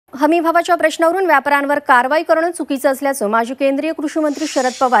हमी भावाच्या प्रश्नावरून व्यापाऱ्यांवर कारवाई करणं चुकीचं असल्याचं माजी केंद्रीय कृषी मंत्री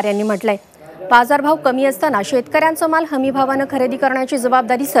शरद पवार यांनी म्हटलंय। बाजारभाव कमी असताना शेतकऱ्यांचा माल हमी भावाने खरेदी करण्याची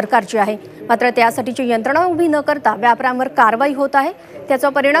जबाबदारी सरकारची आहे, मात्र त्यासाठीची यंत्रणा उभी न करता व्यापाऱ्यांवर कारवाई होत आहे। त्याचा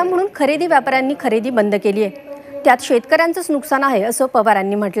परिणाम म्हणून खरेदी व्यापाऱ्यांनी खरेदी बंद केली आहे, त्यात शेतकऱ्यांचंच नुकसान आहे असं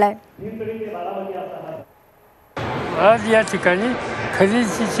पवारांनी म्हटलंय। आज या ठिकाणी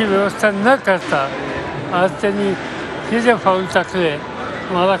खरेदीची व्यवस्था न करता आज त्यांनी हे जे पाऊल टाकले,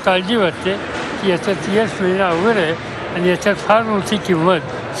 मला काळजी वाटते की याच्यात यश मिळणं अवघड आहे आणि याच्यात फार मोठी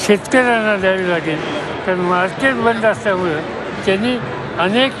किंमत शेतकऱ्यांना द्यावी लागेल। कारण मार्केट बंद असल्यामुळे त्यांनी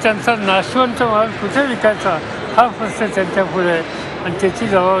अनेक त्यांचा नाशवंत माल कुठे विकायचा हा प्रश्न त्यांच्यापुढे आहे आणि त्याची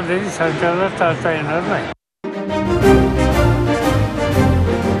जबाबदारी सरकारला टाळता येणार नाही।